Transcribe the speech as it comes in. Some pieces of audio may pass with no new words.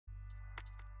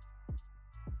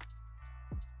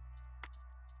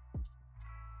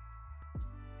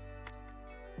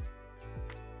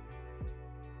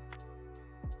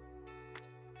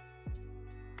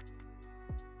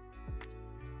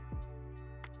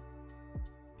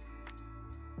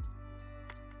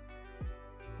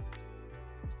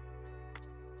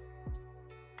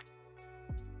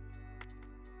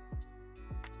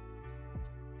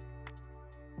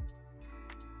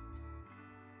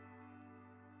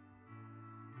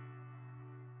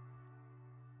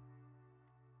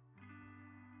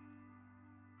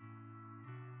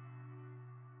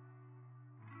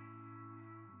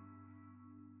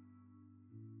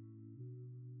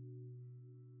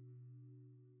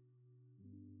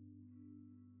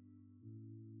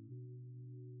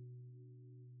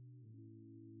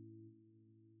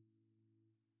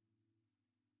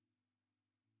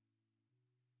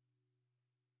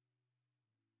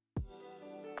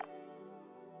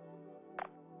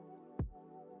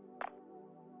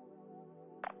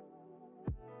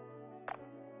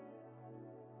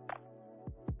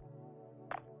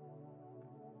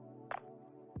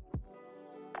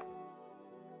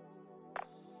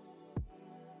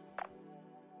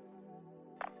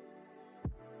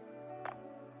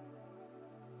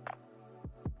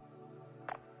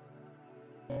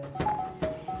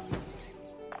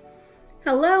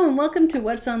Hello and welcome to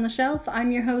What's on the Shelf.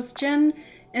 I'm your host Jen,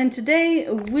 and today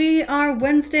we are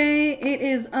Wednesday. It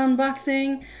is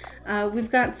unboxing.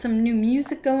 We've got some new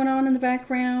music going on in the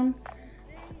background.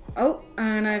 Oh,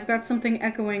 and I've got something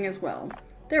echoing as well.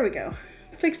 There we go.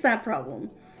 Fix that problem.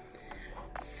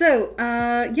 So,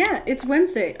 yeah, it's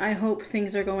Wednesday. I hope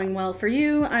things are going well for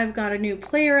you. I've got a new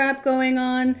player app going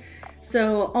on.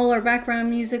 So all our background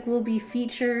music will be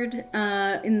featured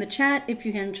in the chat if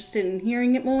you're interested in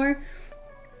hearing it more.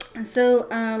 So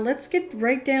let's get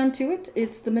right down to it.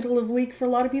 It's the middle of the week for a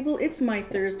lot of people. It's my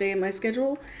Thursday in my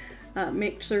schedule.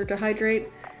 Make sure to hydrate.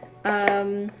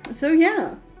 So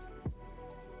yeah.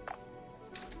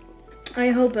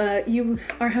 I hope you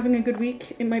are having a good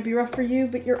week. It might be rough for you,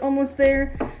 but you're almost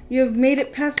there. You have made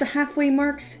it past the halfway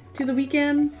mark to the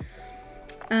weekend.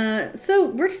 So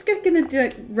we're just gonna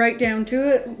get right down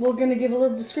to it. We're gonna give a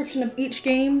little description of each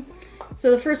game. So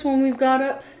the first one we've got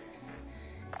up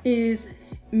is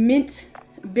Mint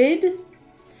Bid.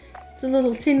 It's a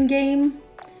little tin game.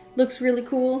 Looks really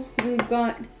cool. We've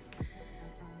got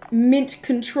Mint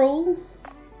Control.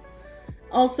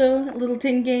 Also a little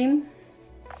tin game.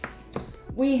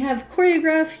 We have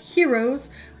Cartographers Heroes,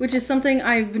 which is something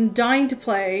I've been dying to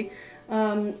play.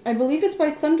 I believe it's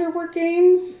by Thunderwork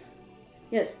Games.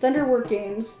 Yes, Thunderwork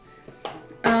Games.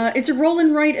 It's a roll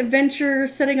and write adventure,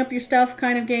 setting up your stuff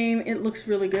kind of game. It looks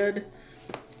really good.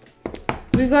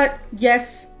 We've got,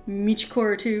 yes, Machi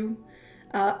Koro 2.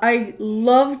 I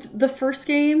loved the first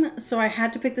game, so I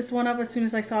had to pick this one up as soon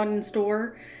as I saw it in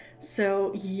store.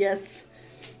 So, yes.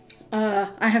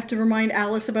 I have to remind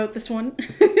Alice about this one.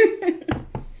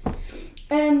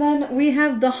 And then we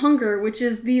have The Hunger, which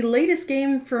is the latest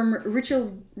game from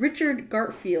Richard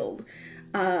Garfield.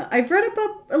 I've read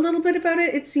up a little bit about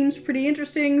it. It seems pretty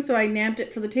interesting, so I nabbed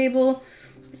it for the table.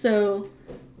 So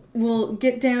we'll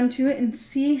get down to it and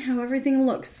see how everything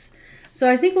looks. So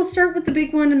I think we'll start with the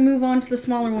big one and move on to the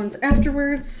smaller ones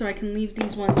afterwards, so I can leave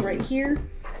these ones right here.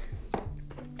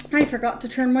 I forgot to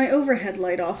turn my overhead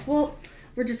light off. Well,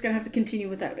 we're just gonna have to continue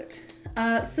without it.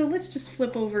 So let's just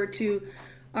flip over to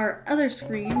our other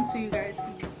screen so you guys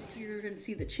can hear and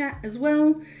see the chat as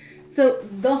well. So,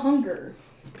 The Hunger.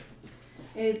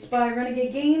 It's by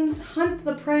Renegade Games. Hunt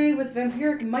the prey with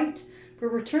vampiric might, but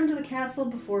return to the castle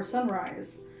before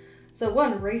sunrise. So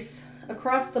 1, race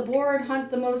across the board,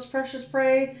 hunt the most precious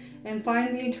prey, and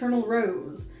find the eternal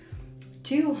rose.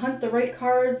 2, hunt the right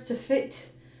cards to fit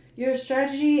your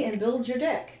strategy and build your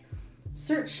deck.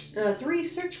 3,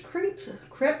 search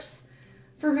crypts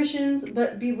for missions,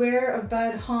 but beware of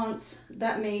bad haunts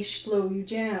that may slow you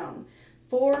down.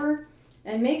 4,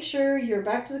 and make sure you're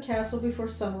back to the castle before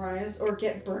sunrise or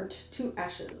get burnt to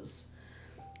ashes.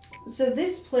 So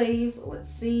this plays,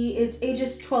 let's see, it's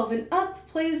ages 12 and up,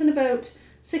 plays in about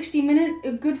 60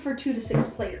 minutes, good for 2 to 6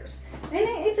 players. And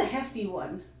it's a hefty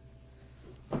one.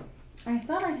 I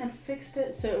thought I had fixed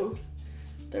it, so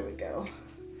there we go.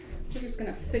 We're just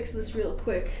gonna fix this real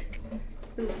quick.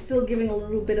 It's still giving a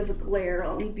little bit of a glare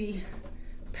on the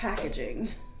packaging.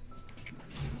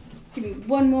 Give me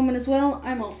one moment as well.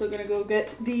 I'm also gonna go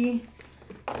get the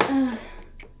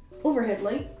overhead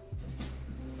light.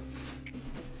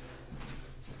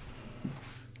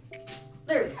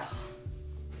 There we go.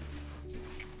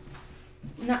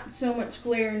 Not so much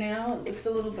glare now. It looks a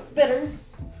little bit better.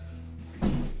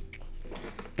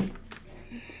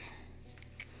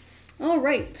 All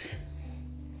right.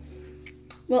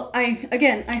 Well,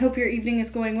 again, I hope your evening is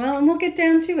going well, and we'll get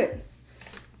down to it.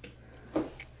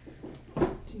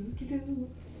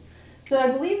 So I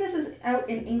believe this is out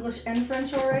in English and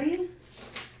French already,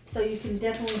 so you can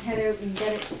definitely head out and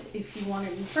get it if you want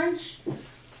it in French.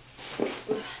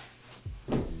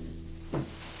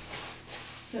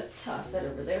 Just toss that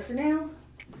over there for now.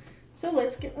 So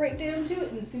let's get right down to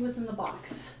it and see what's in the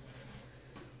box.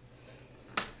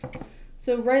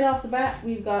 So right off the bat,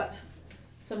 we've got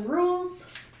some rules.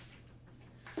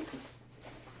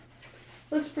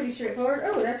 Looks pretty straightforward.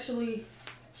 Oh, it actually,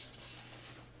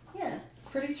 yeah,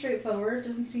 pretty straightforward.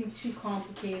 Doesn't seem too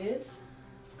complicated.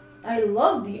 I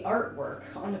love the artwork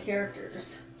on the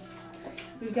characters.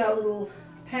 We've got a little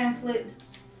pamphlet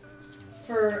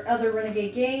for other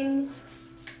Renegade games.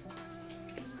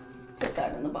 Put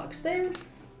that in the box there.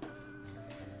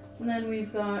 And then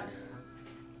we've got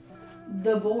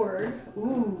the board.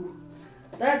 Ooh,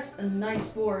 that's a nice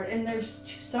board. And there's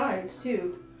 2 sides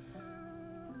too.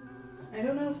 I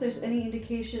don't know if there's any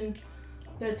indication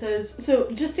that says, so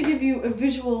just to give you a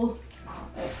visual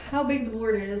of how big the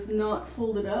board is, not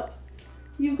folded up,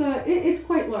 you've got, it's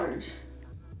quite large.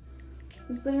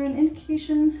 Is there an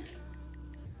indication?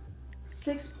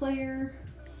 6 player.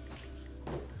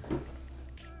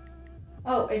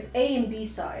 Oh, it's A and B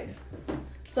side.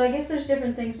 So I guess there's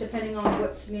different things depending on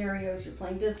what scenarios you're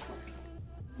playing. The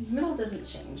middle doesn't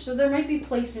change. So there might be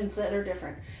placements that are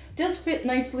different. It does fit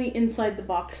nicely inside the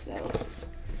box though.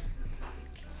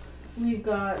 We've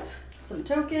got some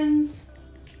tokens.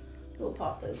 We'll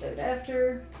pop those out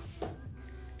after.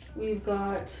 We've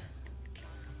got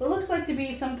what looks like to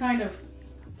be some kind of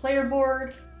player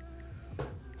board.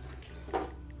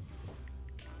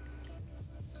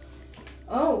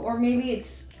 Oh, or maybe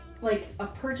it's like a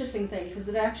purchasing thing because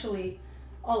it actually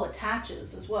all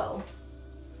attaches as well.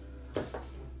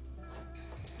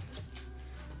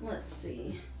 Let's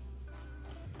see.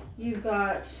 You've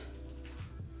got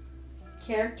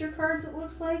character cards, it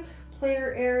looks like.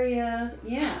 Player area,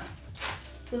 yeah.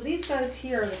 So these guys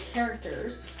here are the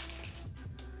characters.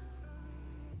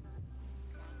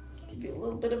 Just give you a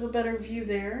little bit of a better view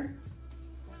there.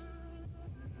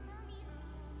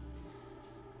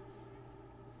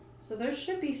 So there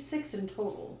should be 6 in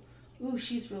total. Ooh,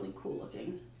 she's really cool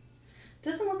looking.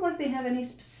 Doesn't look like they have any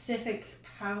specific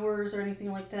powers or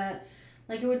anything like that.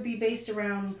 Like it would be based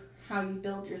around how you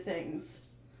build your things.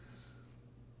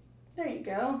 There you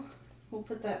go. We'll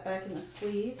put that back in the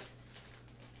sleeve.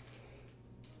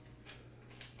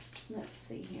 Let's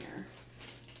see here.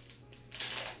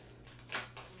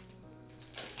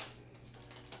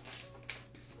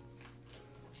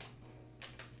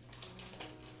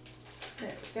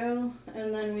 There we go.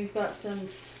 And then we've got some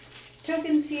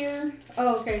tokens here.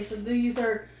 Oh, okay, so these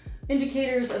are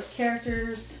indicators of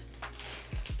characters.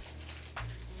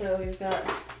 So we've got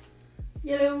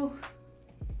yellow.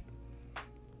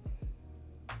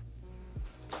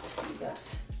 We've got,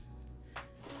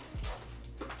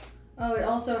 oh, it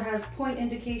also has point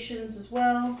indications as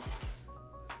well.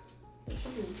 There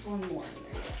should be one more in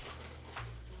there yet.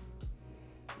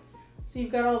 So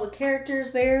you've got all the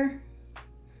characters there.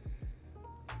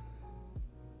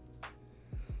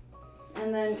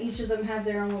 And then each of them have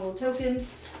their own little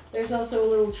tokens. There's also a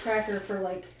little tracker for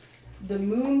like the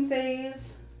moon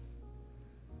phase,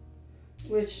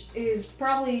 which is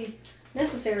probably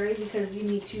necessary because you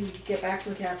need to get back to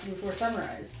the castle before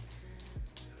sunrise.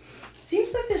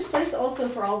 Seems like there's place also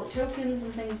for all the tokens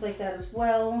and things like that as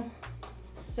well.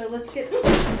 So let's get,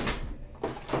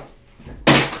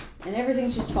 and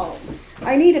everything's just falling.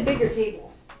 I need a bigger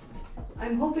table.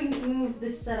 I'm hoping to move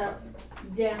this setup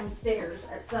downstairs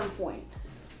at some point,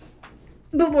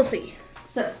 but we'll see.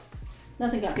 So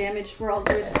nothing got damaged, we're all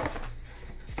good.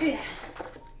 Yeah.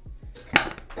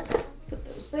 Put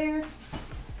those there.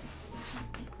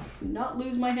 Do not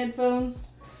lose my headphones.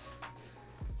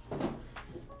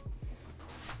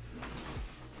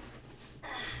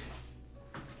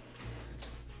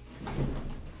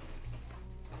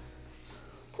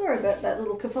 Sorry about that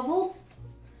little kerfuffle.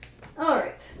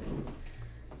 Alright,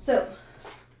 so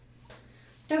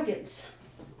tokens.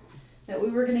 Now we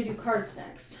were going to do cards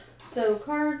next. So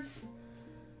cards,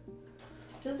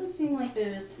 doesn't seem like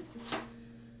there's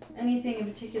anything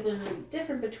in particular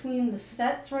different between the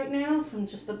sets right now from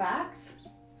just the backs.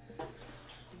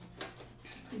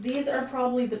 These are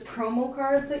probably the promo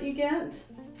cards that you get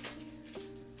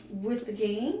with the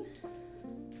game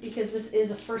because this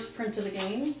is a first print of the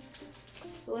game.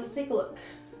 So let's take a look.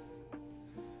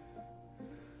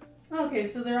 Okay,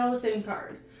 so they're all the same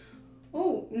card.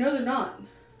 Oh, no they're not.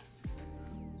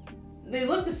 They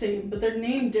look the same, but they're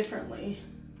named differently.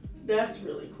 That's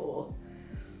really cool.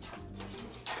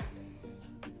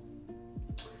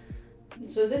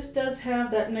 So this does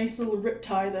have that nice little rip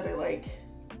tie that I like.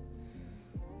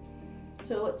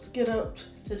 So let's get up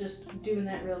to just doing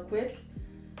that real quick.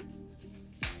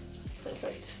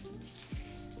 Perfect.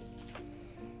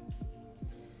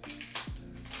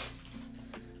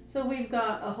 So we've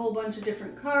got a whole bunch of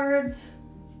different cards.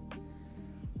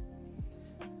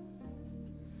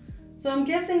 So I'm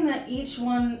guessing that each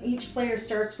player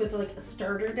starts with like a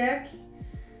starter deck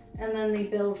and then they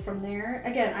build from there.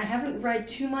 Again, I haven't read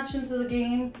too much into the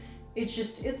game.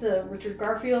 It's a Richard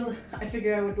Garfield. I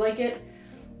figured I would like it,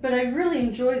 but I really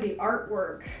enjoy the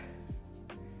artwork.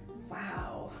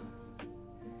 Wow.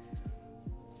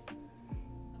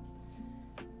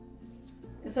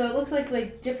 So it looks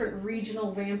like different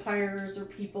regional vampires or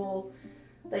people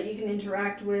that you can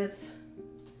interact with.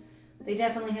 They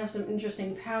definitely have some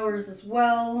interesting powers as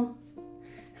well.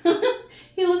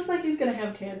 He looks like he's gonna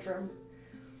have tantrum.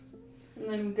 And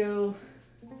then we go,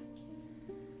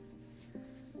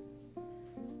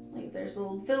 like there's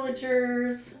little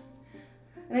villagers.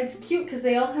 And it's cute because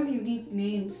they all have unique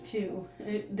names too.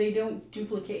 They don't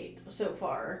duplicate so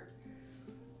far.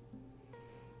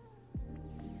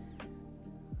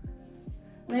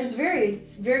 And there's very,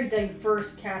 very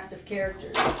diverse cast of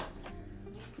characters.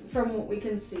 from what we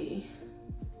can see.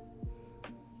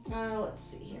 Let's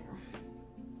see here.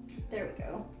 There we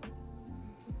go.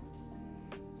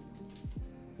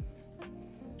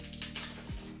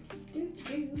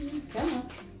 Come on.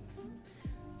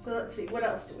 So let's see, what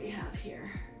else do we have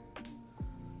here?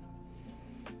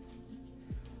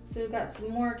 So we've got some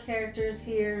more characters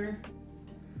here.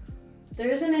 There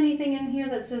isn't anything in here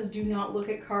that says do not look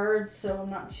at cards, so I'm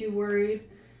not too worried.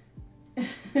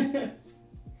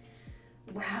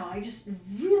 Wow, I just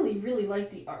really, really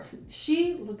like the art.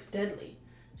 She looks deadly.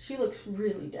 She looks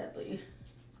really deadly.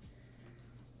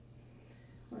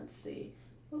 Let's see.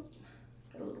 Oop,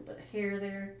 got a little bit of hair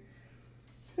there.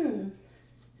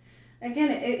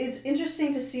 Again, it's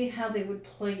interesting to see how they would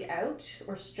play out,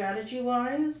 or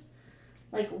strategy-wise.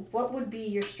 Like, what would be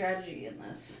your strategy in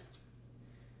this?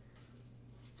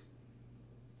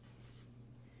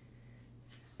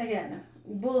 Again,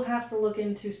 we'll have to look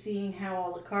into seeing how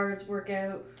all the cards work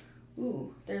out.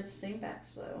 Ooh, they're the same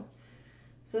backs though.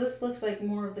 So this looks like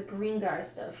more of the green guy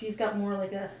stuff. He's got more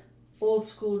like a old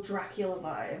school Dracula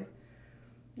vibe.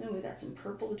 Then we got some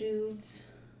purple dudes.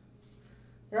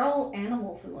 They're all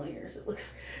animal familiars, it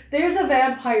looks. There's a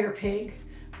vampire pig.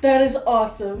 That is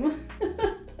awesome.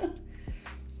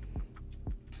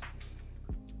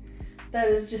 That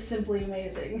is just simply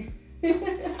amazing.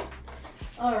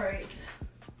 All right.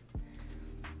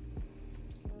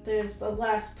 There's the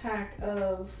last pack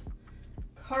of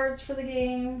cards for the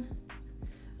game.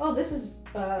 Oh, this is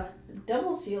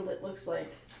double sealed, it looks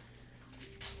like.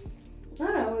 I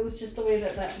don't know, it was just the way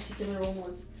that that particular one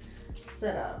was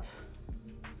set up.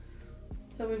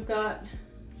 So we've got,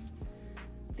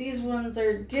 these ones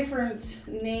are different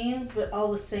names, but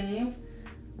all the same.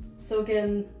 So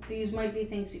again, these might be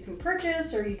things you can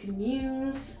purchase or you can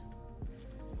use.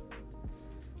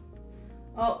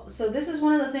 Oh, so this is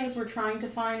one of the things we're trying to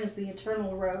find is the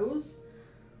Eternal Rose.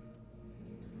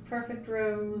 Perfect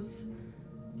Rose.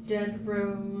 Dead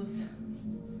Rose.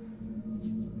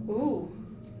 Ooh,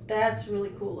 that's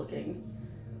really cool looking.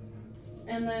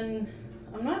 And then,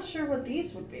 I'm not sure what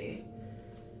these would be.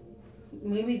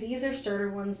 Maybe these are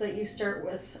starter ones that you start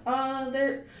with.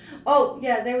 Oh,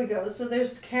 yeah, there we go. So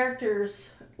there's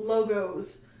characters,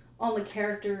 logos on the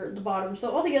character, the bottom.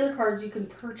 So all the other cards you can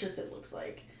purchase, it looks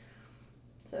like.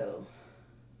 So,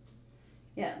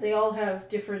 yeah, they all have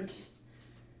different,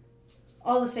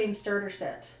 all the same starter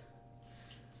set.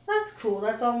 That's cool.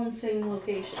 That's all in the same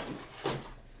location.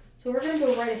 So we're going to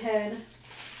go right ahead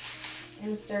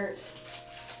and start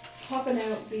popping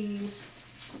out these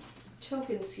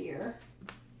tokens here.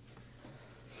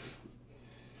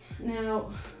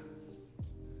 Now,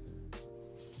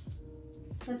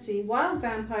 let's see. Wild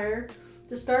Vampire.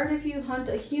 To start, if you hunt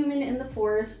a human in the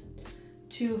forest,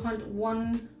 to hunt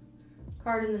one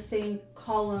card in the same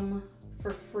column for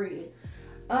free.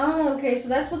 Oh, okay, so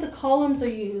that's what the columns are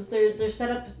used. They're set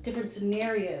up different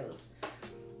scenarios.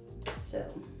 So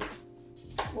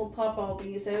we'll pop all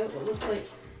these out. It looks like,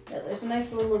 yeah, there's a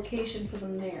nice little location for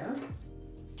them there.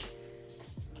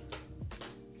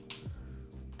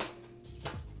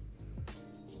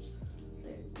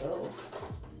 There you go.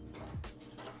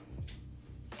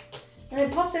 And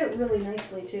it pops out really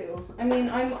nicely too. I mean,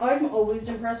 I'm always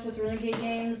impressed with Renegade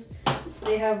games.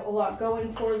 They have a lot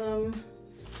going for them.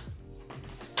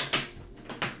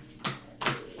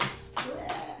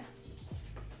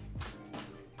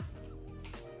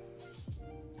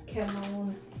 Come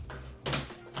on.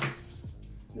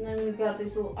 And then we've got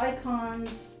these little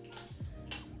icons.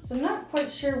 So I'm not quite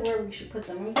sure where we should put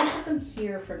them. I'm gonna put them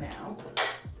here for now.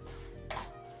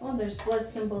 Oh, there's blood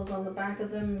symbols on the back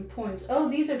of them and points. Oh,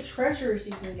 these are treasures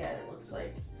you can get, it looks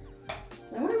like.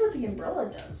 I wonder what the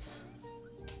umbrella does.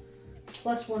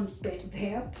 +1 big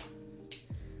vamp.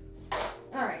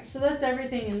 Alright, so that's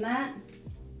everything in that.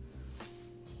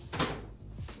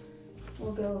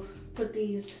 We'll go put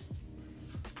these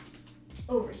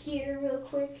over here real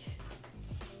quick.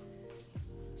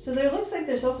 So there looks like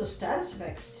there's also status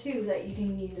effects too that you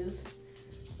can use.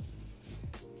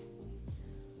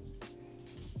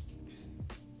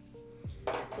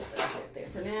 Put that right there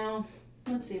for now.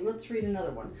 Let's see, let's read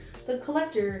another one. The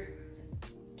Collector,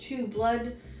 2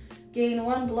 blood. Gain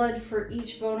 1 blood for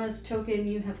each bonus token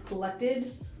you have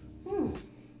collected.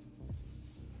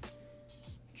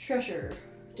 Treasure.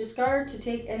 Discard to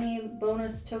take any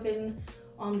bonus token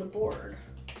on the board.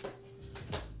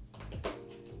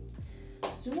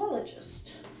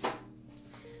 Zoologist.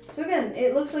 So again,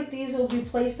 it looks like these will be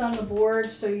placed on the board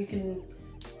so you can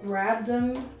grab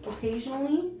them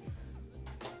occasionally.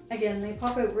 Again, they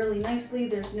pop out really nicely.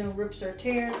 There's no rips or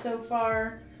tears so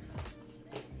far.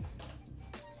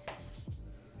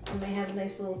 And they have a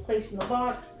nice little place in the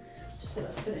box. just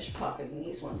gonna finish popping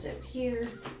these ones out here.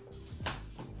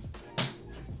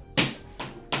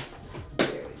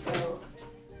 There we go.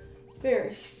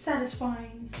 Very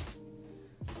satisfying.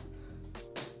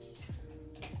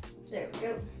 There we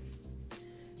go.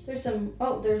 There's some,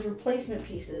 oh, there's replacement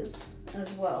pieces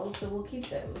as well, so we'll keep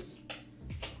those.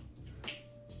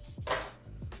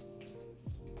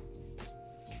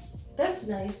 That's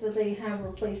nice that they have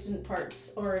replacement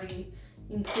parts already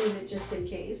included just in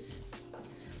case.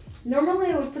 Normally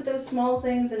I would put those small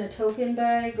things in a token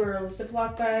bag or a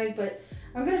Ziploc bag, but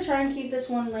I'm going to try and keep this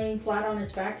one laying flat on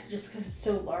its back just because it's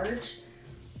so large.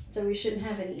 So we shouldn't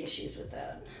have any issues with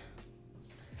that.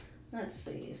 Let's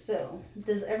see, so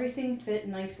does everything fit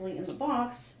nicely in the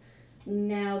box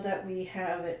now that we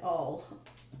have it all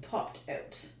popped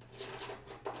out?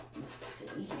 Let's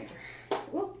see here.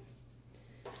 Whoop.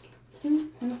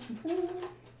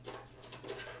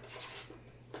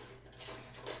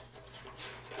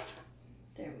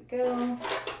 There we go.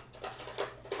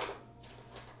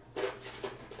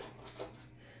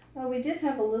 Oh, we did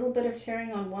have a little bit of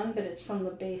tearing on one, but it's from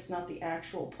the base, not the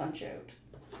actual punch out.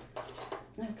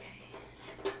 Okay.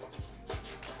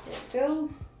 There we go.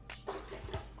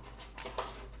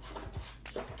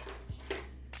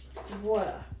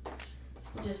 Voila.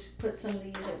 Just put some of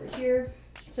these over here.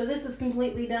 So this is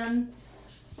completely done.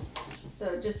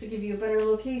 So just to give you a better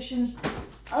location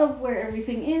of where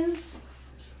everything is,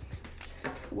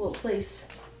 we'll place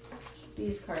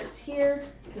these cards here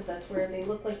because that's where they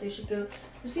look like they should go.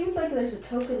 There seems like there's a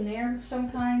token there of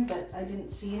some kind, but I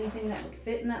didn't see anything that would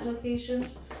fit in that location.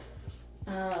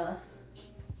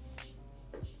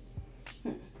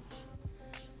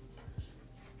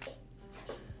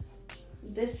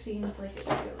 This seems like it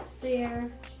would go there.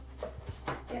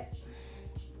 Yep.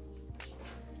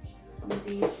 And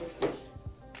these would fit.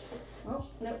 Oh,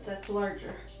 nope, that's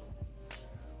larger.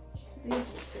 So these would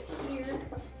fit here.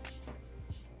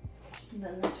 And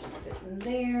then this would fit in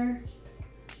there.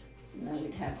 And then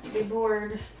we'd have the big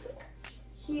board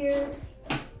here.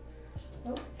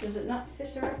 Oh, does it not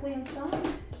fit directly inside?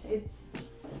 It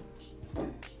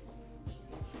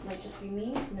might just be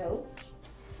me. No.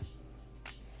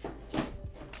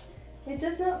 It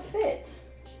does not fit.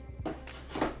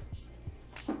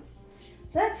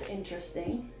 That's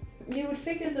interesting. You would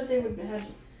figure that they would have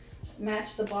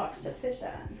matched the box to fit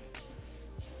that.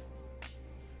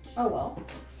 Oh well.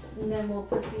 And then we'll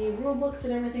put the rule books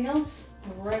and everything else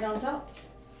right on top.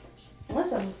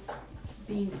 Unless I'm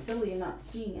being silly and not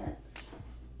seeing it.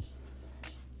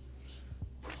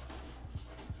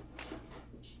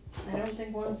 I don't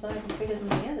think one side is bigger than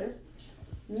the other.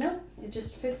 Nope, it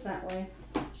just fits that way.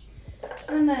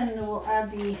 And then we'll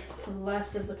add the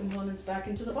last of the components back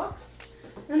into the box.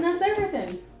 And that's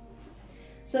everything.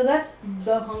 So that's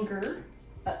The Hunger,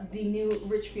 the new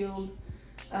Richard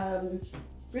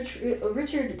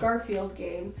Garfield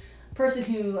game. Person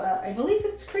who, I believe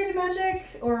it's created Magic,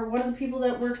 or one of the people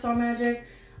that works on Magic,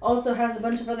 also has a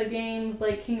bunch of other games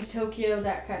like King of Tokyo,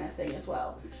 that kind of thing as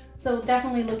well. So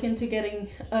definitely look into getting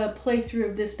a playthrough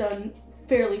of this done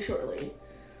fairly shortly.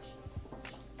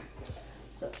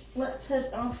 So let's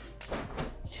head off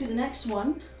to the next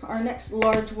one. Our next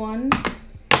large one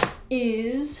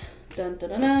is dun, dun,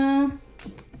 dun, dun,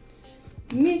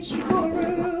 Machi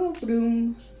Koro,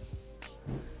 boom.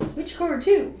 Machi Koro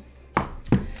 2.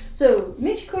 So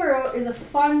Machi Koro is a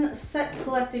fun set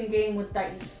collecting game with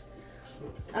dice.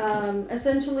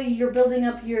 Essentially, you're building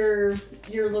up your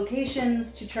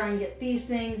locations to try and get these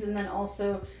things, and then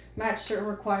also match certain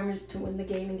requirements to win the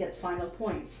game and get final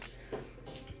points.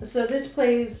 So this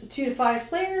plays 2 to 5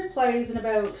 players, plays in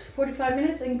about 45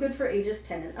 minutes, and good for ages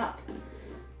 10 and up.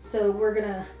 So we're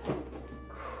gonna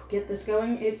get this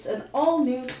going. It's an all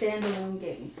new standalone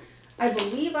game. I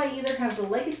believe I either have the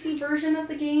legacy version of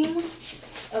the game,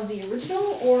 of the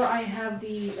original, or I have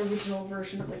the original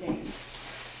version of the game.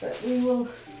 But we will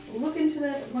look into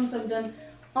that once I'm done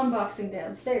unboxing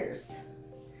downstairs.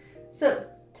 So,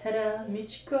 ta-da,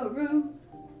 Machi Koro.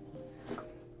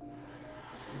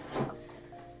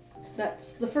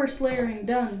 That's the first layering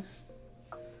done.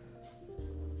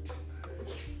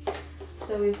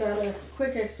 So we've got a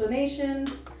quick explanation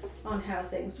on how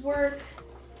things work.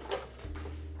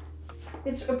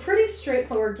 It's a pretty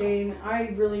straightforward game. I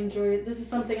really enjoy it. This is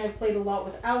something I've played a lot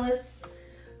with Alice.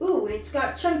 Ooh, it's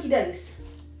got chunky dice.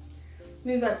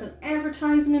 We've got some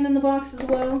advertisement in the box as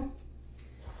well.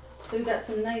 So we've got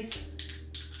some nice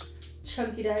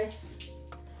chunky dice.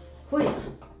 Oh yeah.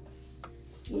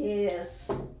 Yes.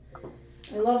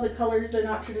 I love the colors. They're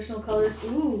not traditional colors.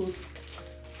 Ooh.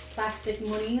 Plastic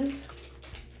monies.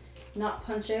 Not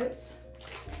punch outs.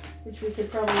 Which we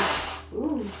could probably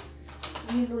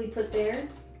easily put there.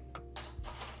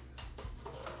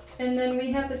 And then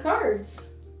we have the cards.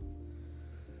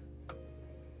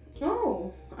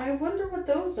 Oh, I wonder what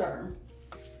those are.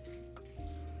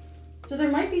 So there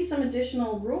might be some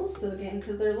additional rules to the game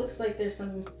because there looks like there's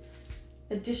some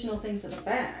additional things in the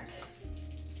back.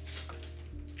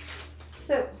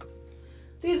 So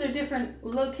these are different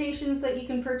locations that you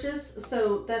can purchase.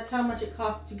 So that's how much it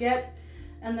costs to get.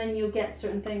 And then you'll get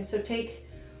certain things. So take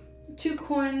 2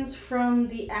 coins from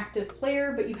the active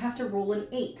player, but you have to roll an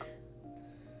 8.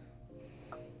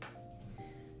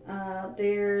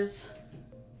 There's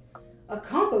a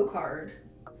combo card.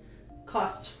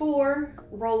 Costs 4,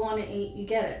 roll on an 8, you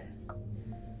get it.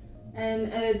 And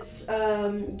it's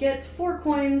get 4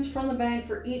 coins from the bank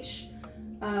for each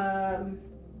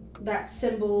that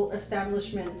symbol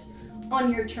establishment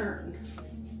on your turn.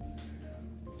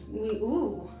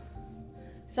 Ooh.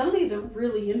 Some of these are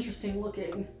really interesting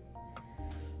looking.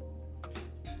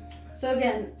 So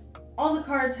again, all the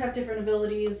cards have different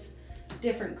abilities,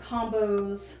 different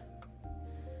combos.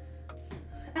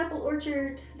 Apple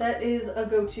Orchard, that is a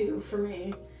go-to for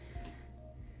me.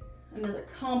 Another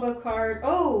combo card.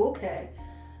 Oh, okay.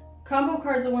 Combo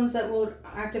cards are ones that will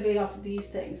activate off of these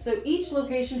things. So each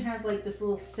location has like this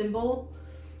little symbol,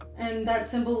 and that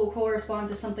symbol will correspond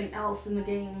to something else in the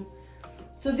game.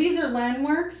 So these are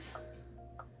landmarks.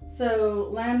 So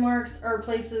landmarks are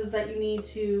places that you need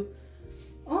to...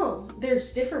 Oh,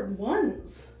 there's different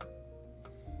ones.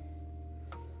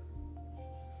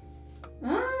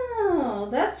 Oh,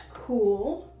 that's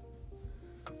cool.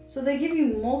 So they give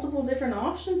you multiple different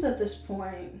options at this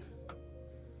point.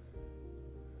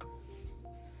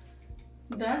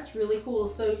 That's really cool.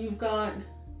 So you've got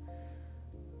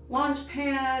launch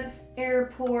pad,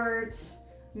 airport,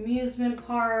 amusement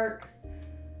park,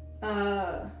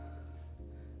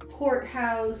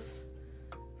 courthouse,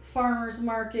 farmer's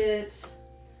market,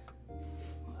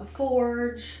 a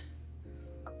forge,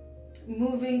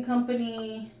 moving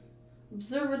company,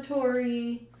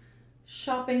 observatory,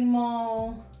 shopping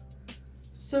mall,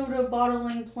 soda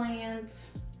bottling plant,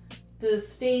 the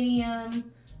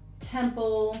stadium,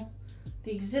 temple,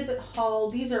 the exhibit hall.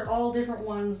 These are all different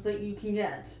ones that you can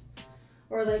get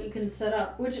or that you can set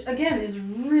up, which again is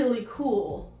really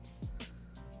cool.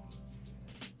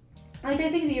 Like, I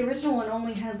think the original one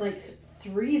only had like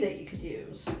 3 that you could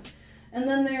use. And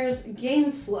then there's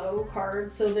game flow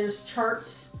cards, so there's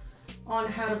charts on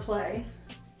how to play.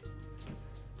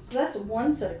 So that's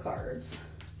one set of cards.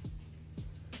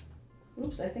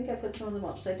 Oops, I think I put some of them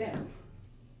upside down.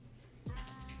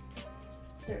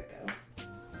 There we go.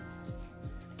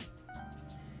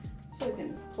 So we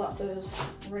can plop those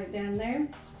right down there.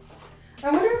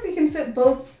 I wonder if we can fit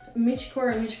both Machi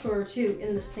Koro and Machi Koro 2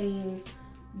 in the same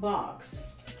box.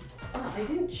 I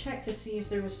didn't check to see if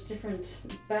there was different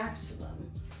backs to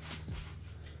them.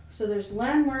 So there's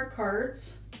landmark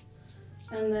cards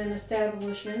and then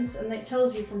establishments, and it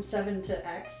tells you from 7 to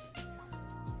X.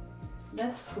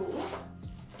 That's cool.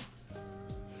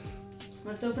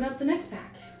 Let's open up the next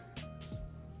pack.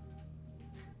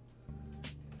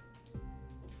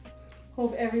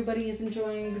 Hope everybody is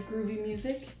enjoying the groovy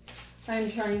music.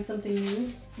 I'm trying something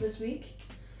new this week.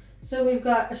 So we've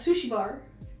got a sushi bar,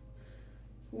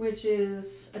 which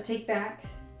is a take back.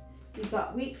 We've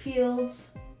got wheat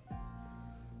fields.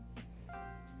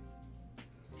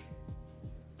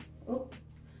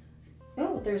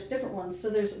 Oh, there's different ones. So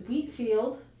there's wheat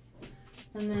field,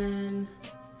 and then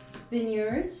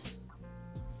vineyards.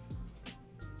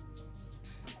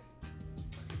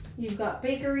 You've got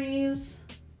bakeries.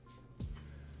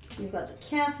 You've got the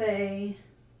cafe,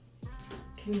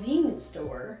 convenience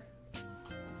store,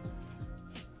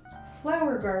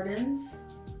 flower gardens,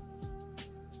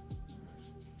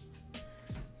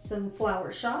 some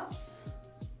flower shops,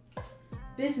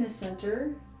 business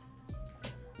center,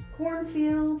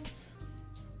 cornfields,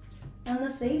 and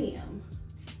the stadium.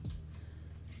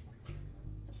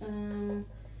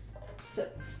 So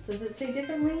does it say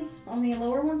differently on the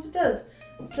lower ones? It does.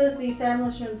 It says the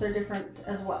establishments are different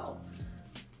as well.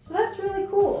 So that's really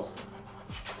cool.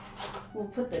 We'll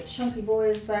put the chunky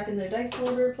boys back in their dice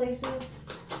holder places.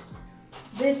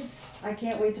 This, I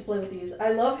can't wait to play with these.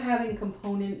 I love having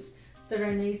components that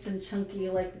are nice and chunky,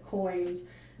 like the coins.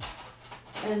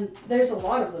 And there's a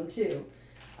lot of them too.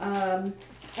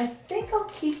 I think I'll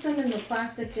keep them in the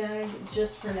plastic bag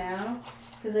just for now,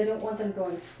 because I don't want them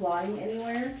going flying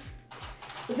anywhere.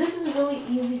 But this is a really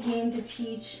easy game to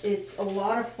teach. It's a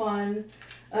lot of fun.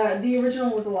 The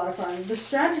original was a lot of fun. The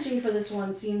strategy for this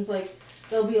one seems like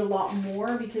there'll be a lot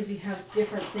more because you have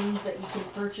different things that you can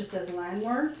purchase as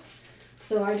landmarks.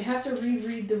 So I'd have to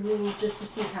reread the rules just to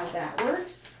see how that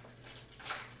works.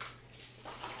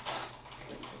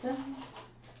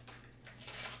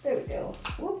 There we go.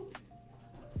 Whoop.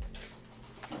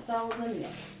 That's all of them, yeah.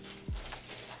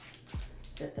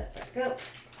 Set that back up.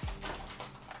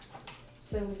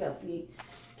 So we've got the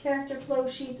character flow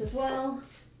sheets as well.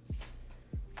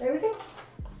 There we go.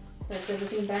 That's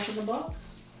everything back in the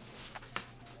box.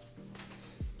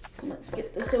 Let's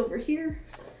get this over here.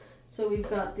 So we've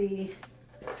got the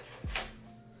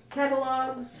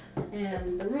catalogs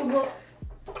and the rule book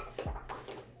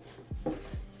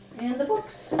and the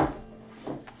books.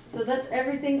 So that's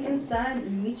everything inside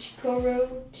Machi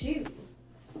Koro 2.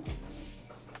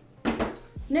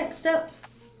 Next up,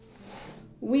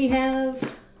 we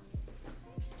have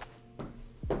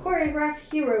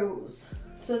Cartographers Heroes.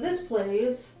 So this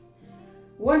plays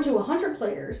 1 to 100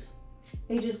 players,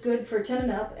 ages good for 10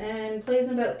 and up, and plays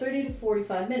in about 30 to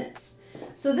 45 minutes.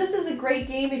 So this is a great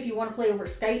game if you want to play over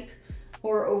Skype,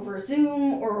 or over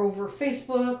Zoom, or over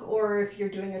Facebook, or if you're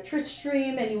doing a Twitch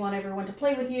stream and you want everyone to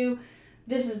play with you.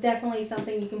 This is definitely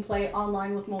something you can play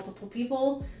online with multiple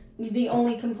people. The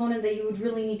only component that you would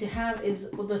really need to have is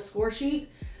the score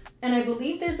sheet. And I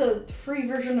believe there's a free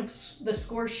version of the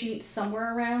score sheet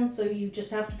somewhere around, so you just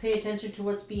have to pay attention to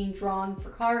what's being drawn for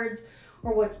cards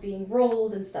or what's being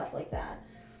rolled and stuff like that.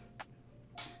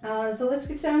 So let's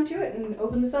get down to it and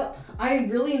open this up. I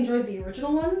really enjoyed the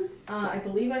original one. I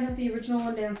believe I have the original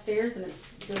one downstairs and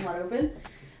it's still not open,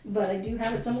 but I do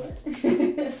have it somewhere.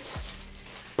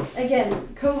 Again,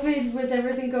 COVID, with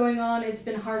everything going on, it's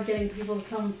been hard getting people to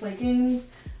come and play games.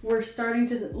 We're starting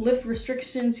to lift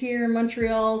restrictions here in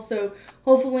Montreal, so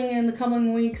hopefully in the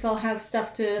coming weeks I'll have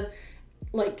stuff to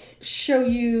like show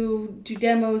you, do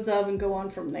demos of, and go on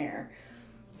from there.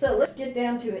 So let's get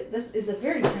down to it. This is a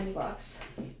very tiny box.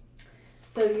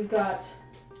 So you've got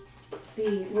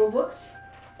the rule books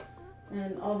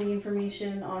and all the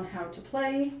information on how to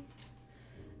play.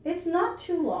 It's not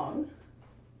too long.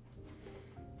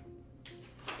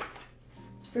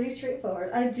 It's pretty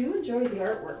straightforward. I do enjoy the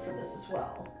artwork for this as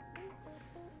well.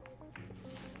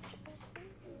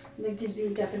 And it gives you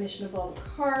a definition of all the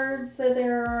cards that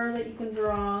there are that you can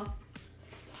draw.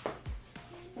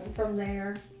 And from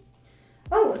there.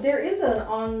 Oh, there is an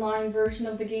online version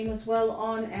of the game as well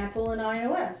on Apple and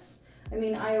iOS. I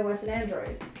mean, iOS and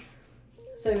Android.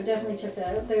 So definitely check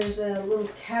that out. There's a little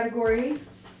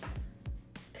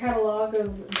catalog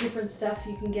of different stuff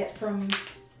you can get from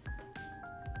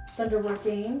Thunderwork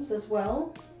Games as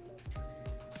well.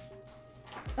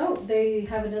 Oh, they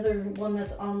have another one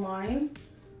that's online.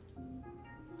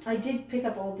 I did pick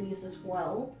up all these as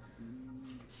well.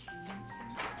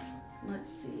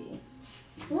 Let's see.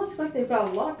 It looks like they've got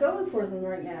a lot going for them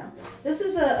right now. This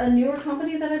is a newer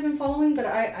company that I've been following, but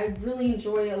I really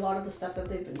enjoy a lot of the stuff that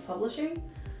they've been publishing.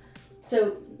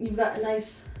 So you've got a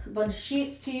nice bunch of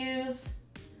sheets to use.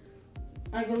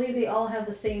 I believe they all have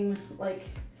the same like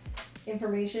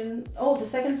information. Oh, the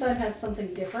second side has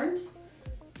something different.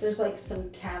 There's like some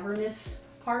cavernous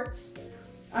parts.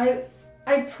 I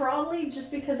probably,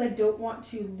 just because I don't want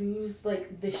to lose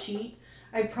like the sheet,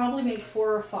 I'd probably make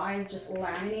 4 or 5 just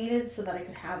laminated so that I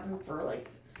could have them for like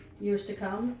years to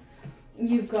come.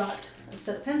 You've got a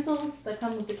set of pencils that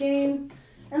come with the game,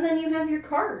 and then you have your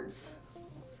cards.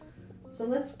 So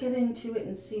let's get into it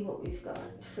and see what we've got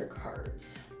for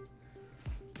cards.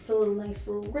 It's a little nice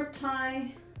little grip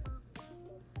tie.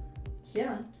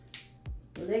 Yeah,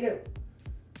 Lego.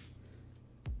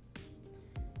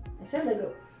 I said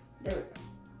Lego. There we go.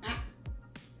 Ah.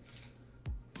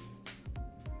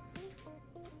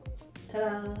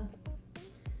 Ta-da!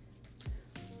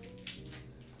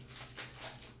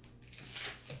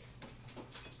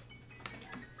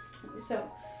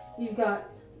 So you've got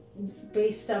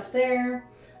base stuff there.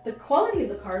 The quality of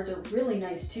the cards are really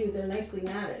nice too. They're nicely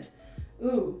matted.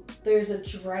 Ooh, there's a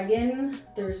dragon.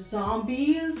 There's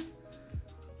zombies.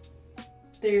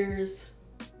 There's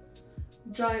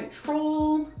giant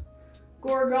troll.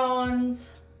 Gorgons.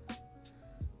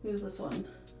 Who's this one?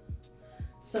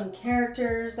 Some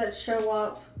characters that show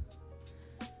up.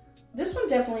 This one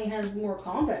definitely has more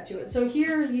combat to it. So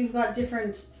here you've got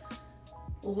different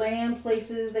land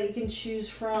places that you can choose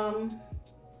from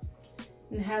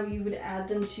and how you would add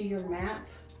them to your map.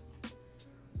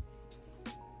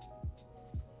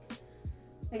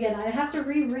 Again, I have to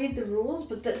reread the rules,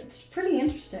 but that's pretty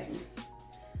interesting.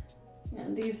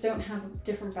 And these don't have a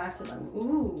different back to them.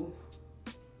 Ooh.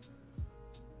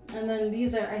 And then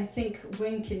these are, I think,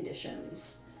 win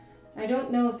conditions. I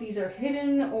don't know if these are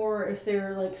hidden or if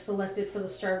they're like selected for the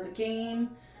start of the game,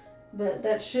 but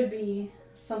that should be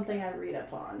something I read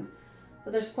up on.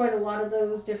 But there's quite a lot of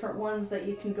those different ones that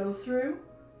you can go through.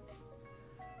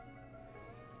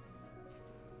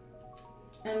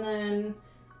 And then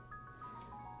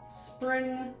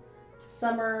spring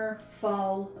summer,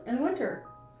 fall, and winter.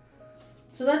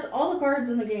 So that's all the cards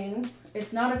in the game.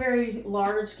 It's not a very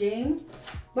large game,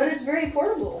 but it's very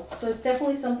portable. So it's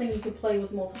definitely something you could play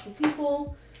with multiple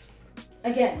people.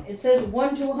 Again, it says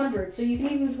 1 to 100, so you can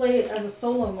even play it as a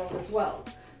solo mode as well.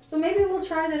 So maybe we'll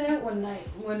try that out one night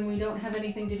when we don't have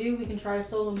anything to do. We can try a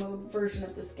solo mode version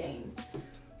of this game.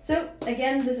 So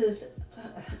again, this is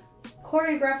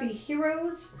Cartographers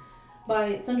Heroes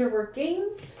by Thunderwork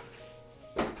Games.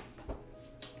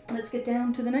 Let's get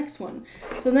down to the next one.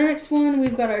 So the next one,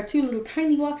 we've got our 2 little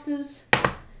tiny boxes.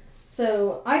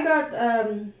 So I got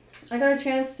a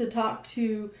chance to talk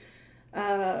to,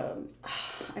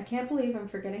 I can't believe I'm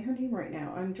forgetting her name right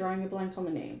now. I'm drawing a blank on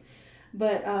the name.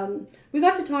 But we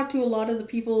got to talk to a lot of the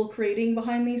people creating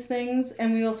behind these things,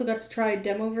 and we also got to try a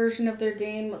demo version of their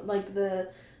game, like the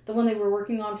one they were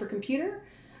working on for computer,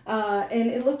 and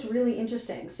it looked really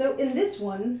interesting. So in this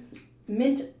one,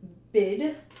 Mint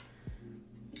Bid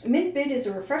is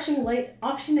a refreshing light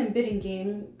auction and bidding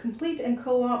game, complete and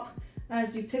co-op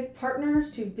as you pick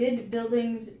partners to build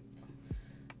buildings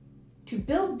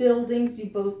you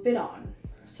both bid on.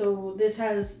 So this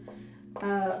has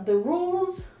the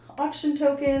rules, auction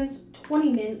tokens,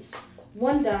 20 mints,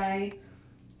 1 die,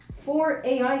 4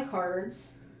 AI cards,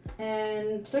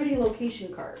 and 30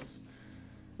 location cards.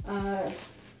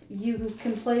 You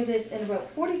can play this in about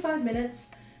 45 minutes,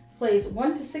 plays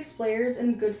 1 to 6 players,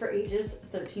 and good for ages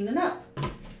 13 and up.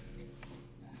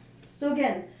 So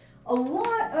again, a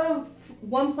lot of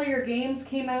one-player games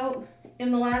came out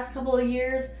in the last couple of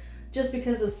years just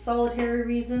because of solitary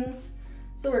reasons.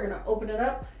 So we're gonna open it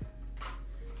up.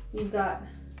 You've got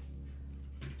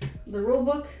the rule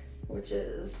book, which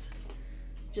is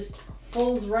just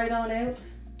folds right on out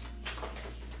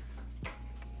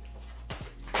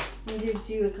and gives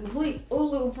you a complete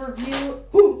overview.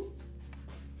 Ooh!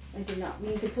 I did not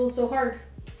mean to pull so hard.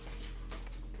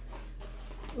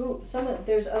 Ooh,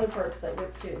 there's other parts that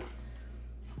work too.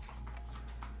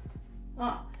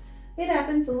 It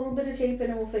happens. A little bit of tape and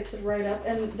it will fix it right up.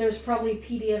 And there's probably a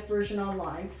PDF version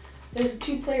online. There's a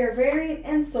 2-player variant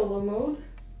and solo mode.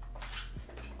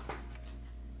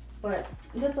 But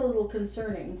that's a little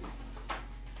concerning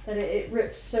that it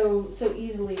ripped so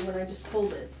easily when I just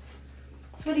pulled it.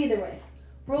 But either way,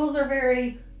 rules are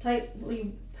very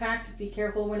tightly packed. Be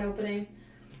careful when opening.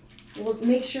 We'll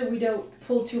make sure we don't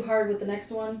pull too hard with the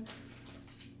next one.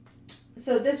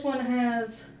 So this one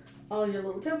has all your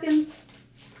little tokens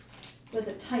with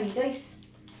a tiny dice.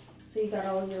 So you got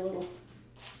all your little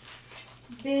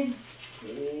bids,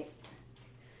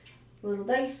 little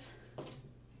dice.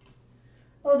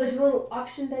 Oh, there's a little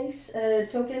auction dice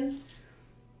token.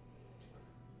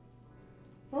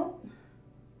 Oh,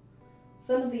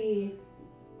 some of the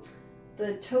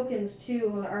tokens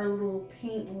too are a little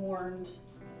paint worn.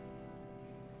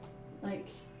 Like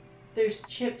there's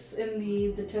chips in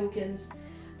the tokens.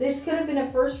 This could have been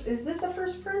a first. Is this a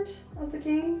first print of the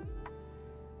game?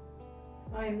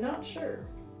 I'm not sure.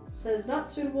 It says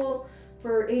not suitable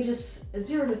for ages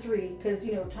 0 to 3 because,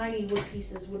 you know, tiny wood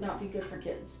pieces would not be good for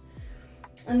kids.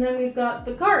 And then we've got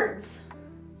the cards.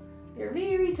 They're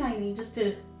very tiny, just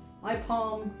to I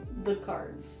palm the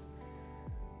cards.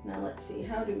 Now let's see,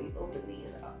 how do we open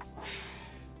these up?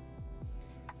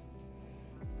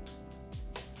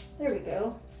 There we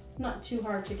go. Not too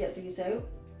hard to get these out.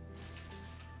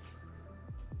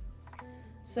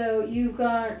 So you've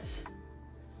got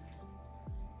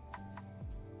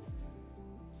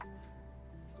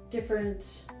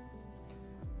different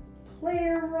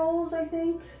player roles, I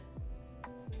think.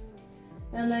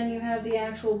 And then you have the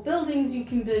actual buildings you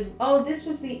can bid. Oh, this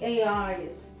was the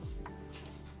AIs.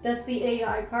 That's the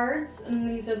AI cards, and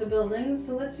these are the buildings.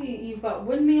 So let's see, you've got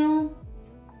windmill.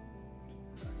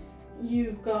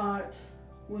 You've got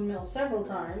windmill several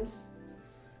times.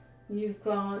 You've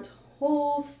got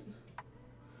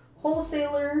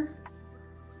wholesaler.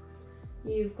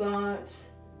 You've got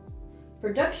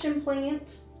production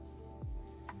plant.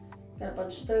 Got a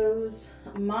bunch of those.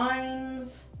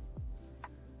 Mines.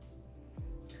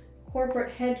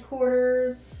 Corporate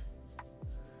headquarters.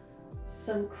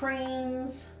 Some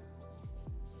cranes.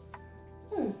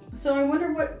 So I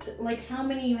wonder how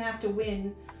many you have to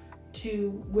win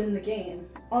to win the game.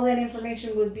 All that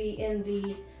information would be in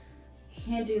the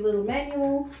handy little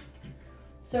manual.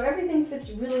 So everything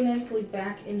fits really nicely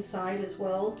back inside as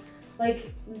well.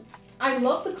 Like, I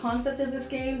love the concept of this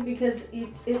game because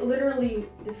it literally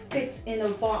fits in a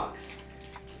box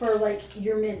for like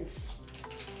your mints.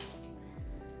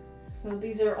 So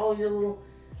these are all your little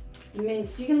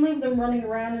mints. You can leave them running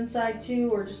around inside too,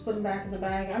 or just put them back in the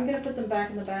bag. I'm gonna put them back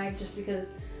in the bag just because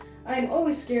I'm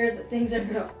always scared that things are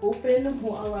gonna open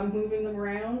while I'm moving them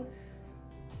around.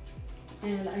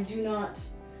 and I do not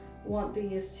want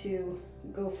these to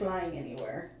go flying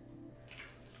anywhere.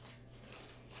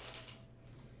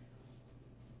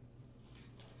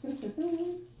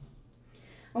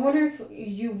 I wonder if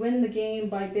you win the game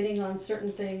by bidding on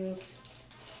certain things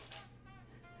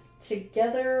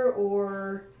together,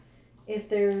 or if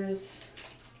there's,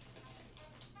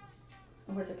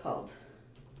 what's it called?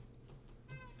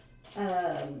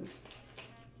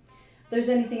 There's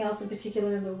anything else in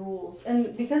particular in the rules.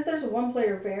 And because there's a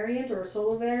one-player variant or a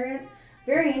solo variant,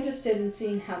 very interested in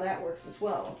seeing how that works as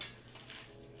well.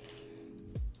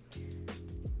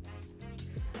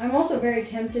 I'm also very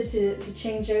tempted to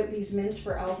change out these mints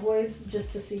for Altoids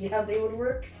just to see how they would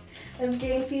work as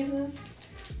game pieces.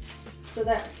 So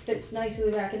that fits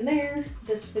nicely back in there.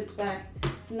 This fits back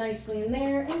nicely in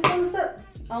there, and close up.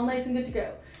 All nice and good to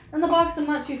go. And the box, I'm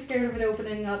not too scared of it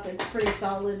opening up. It's pretty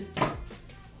solid.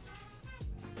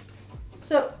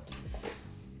 So,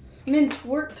 Mint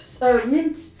works, or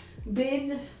Mint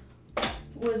Bid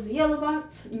was the yellow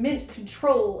box. Mint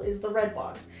Control is the red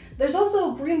box. There's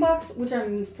also a green box, which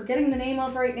I'm forgetting the name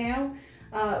of right now,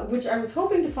 which I was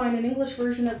hoping to find an English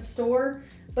version at the store,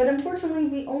 but unfortunately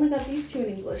we only got these two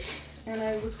in English, and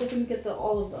I was hoping to get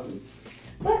all of them.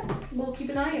 But we'll keep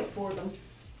an eye out for them.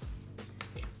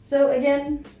 So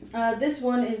again, this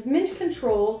one is Mint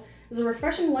Control. It's a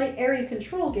refreshing light area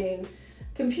control game.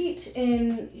 Compete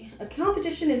in a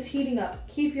competition is heating up.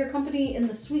 Keep your company in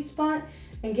the sweet spot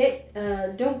and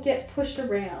don't get pushed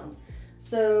around.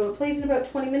 So it plays in about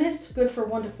 20 minutes. Good for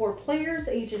 1 to 4 players,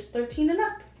 ages 13 and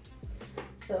up.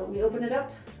 So we open it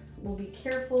up. We'll be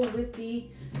careful with the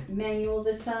manual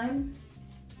this time.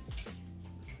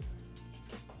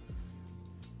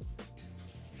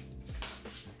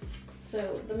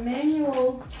 So the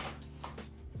manual,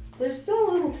 there's still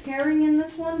a little tearing in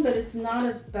this one, but it's not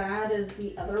as bad as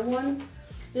the other one.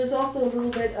 There's also a little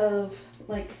bit of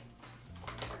like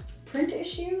print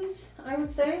issues, I would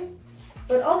say.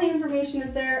 But all the information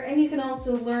is there, and you can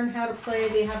also learn how to play.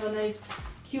 They have a nice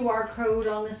QR code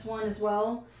on this one as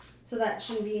well, so that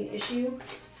shouldn't be an issue.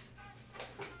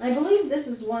 I believe this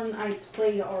is one I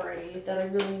played already that I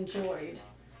really enjoyed.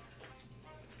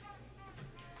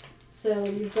 So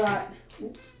you've got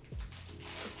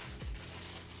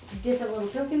different little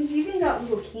tokens. You even got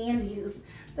little candies.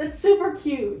 That's super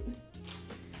cute.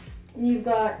 And you've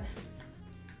got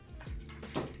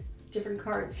different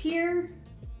cards here.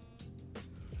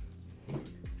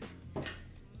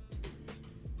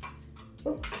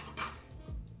 Oh.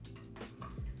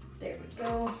 There we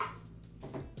go.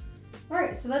 All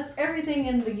right, so that's everything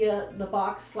in the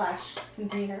box /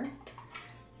 container.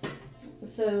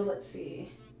 So let's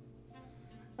see.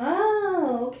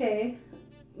 Oh, okay.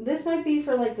 This might be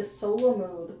for like the solo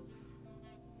mode.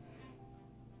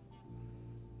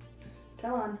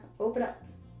 Come on, open up.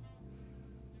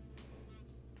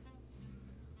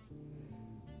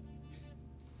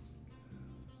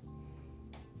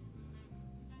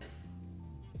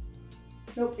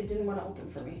 Nope, it didn't want to open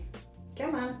for me.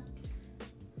 Come on.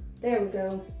 There we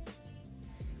go.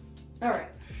 All right.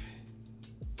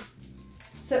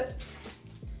 So,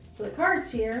 for the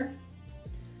cards here,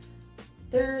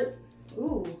 they're,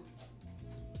 ooh.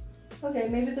 Okay,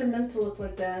 maybe they're meant to look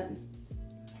like that.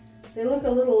 They look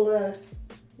a little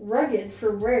rugged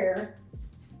for rare,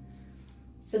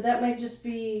 but that might just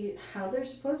be how they're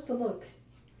supposed to look.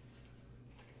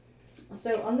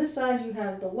 So on this side you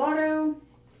have the lotto,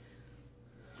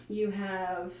 you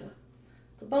have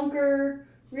the bunker,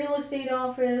 real estate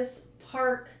office,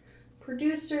 park,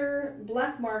 producer,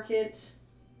 black market,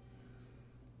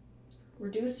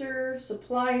 reducer,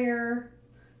 supplier,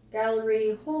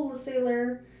 gallery,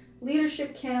 wholesaler,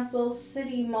 leadership council,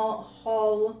 city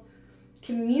hall,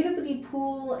 community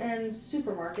pool, and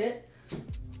supermarket.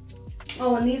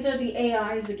 Oh, and these are the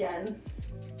AIs again.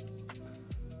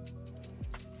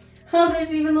 Oh,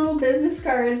 there's even little business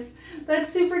cards.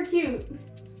 That's super cute.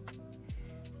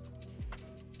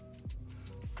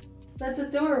 That's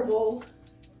adorable.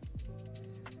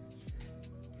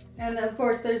 And of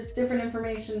course, there's different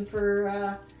information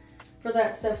for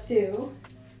that stuff too.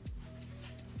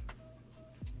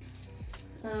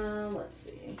 Let's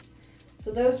see.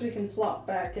 So those we can plop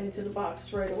back into the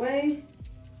box right away.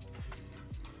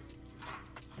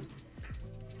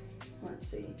 Let's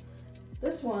see.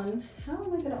 This one, how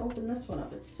am I going to open this one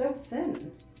up? It's so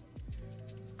thin.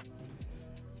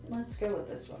 Let's go with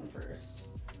this one first.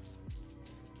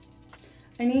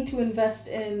 I need to invest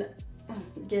in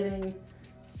getting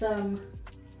some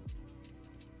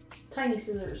tiny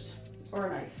scissors or a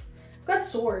knife. I've got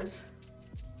swords,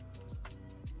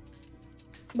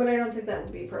 but I don't think that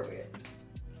would be appropriate.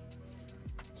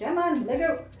 Come on, let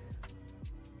go.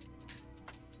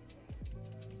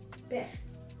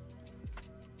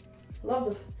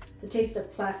 Love the taste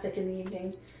of plastic in the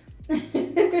evening.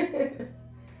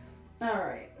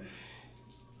 Alright.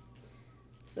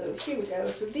 So here we go.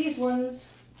 So these ones,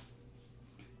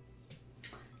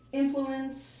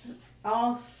 influence,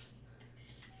 os,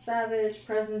 savage,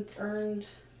 presence, earned.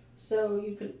 So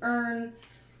you can earn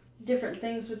different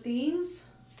things with these.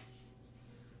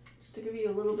 Just to give you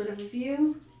a little bit of a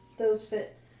view. Those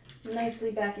fit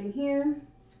nicely back in here.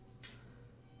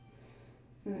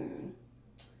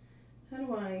 How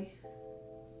do I...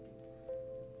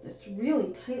 It's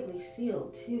really tightly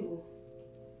sealed too.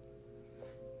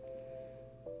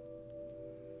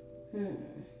 I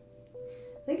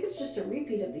think it's just a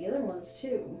repeat of the other ones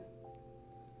too.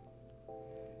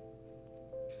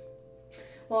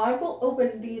 Well, I will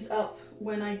open these up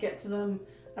when I get to them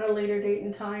at a later date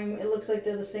and time. It looks like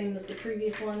they're the same as the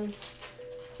previous ones.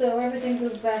 So everything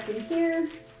goes back in here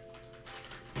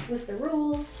with the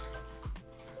rules.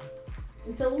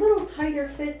 It's a little tighter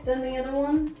fit than the other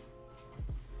one.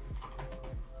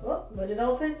 Oh, but it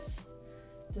all fits.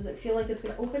 Does it feel like it's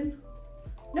going to open?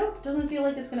 Nope, doesn't feel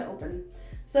like it's going to open.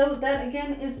 So that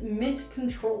again is Mint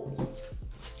Control.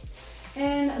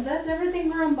 And that's everything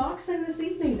we're unboxing this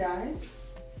evening, guys.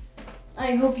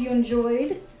 I hope you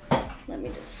enjoyed. Let me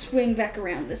just swing back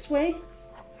around this way.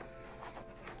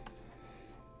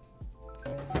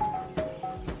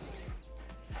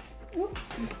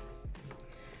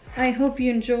 I hope you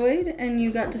enjoyed and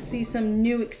you got to see some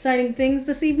new exciting things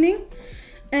this evening.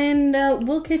 And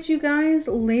we'll catch you guys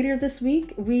later this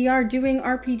week. We are doing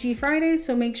RPG Fridays,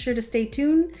 so make sure to stay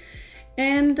tuned.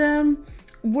 And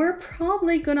we're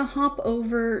probably going to hop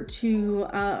over to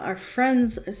our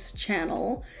friend's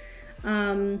channel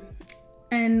and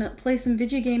play some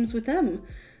video games with them.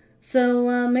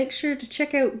 So make sure to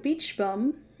check out Beach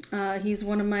Bum. He's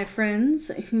one of my friends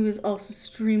who is also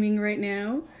streaming right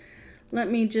now. Let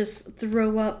me just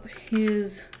throw up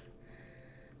his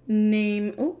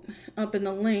name up in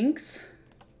the links.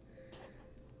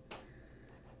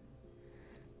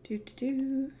 He's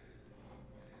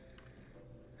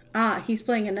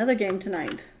playing another game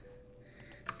tonight.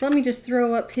 So let me just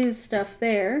throw up his stuff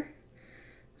there.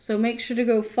 So make sure to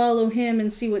go follow him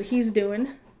and see what he's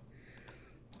doing.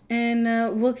 And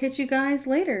we'll catch you guys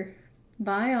later.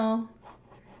 Bye all.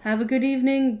 Have a good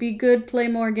evening. Be good. Play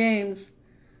more games.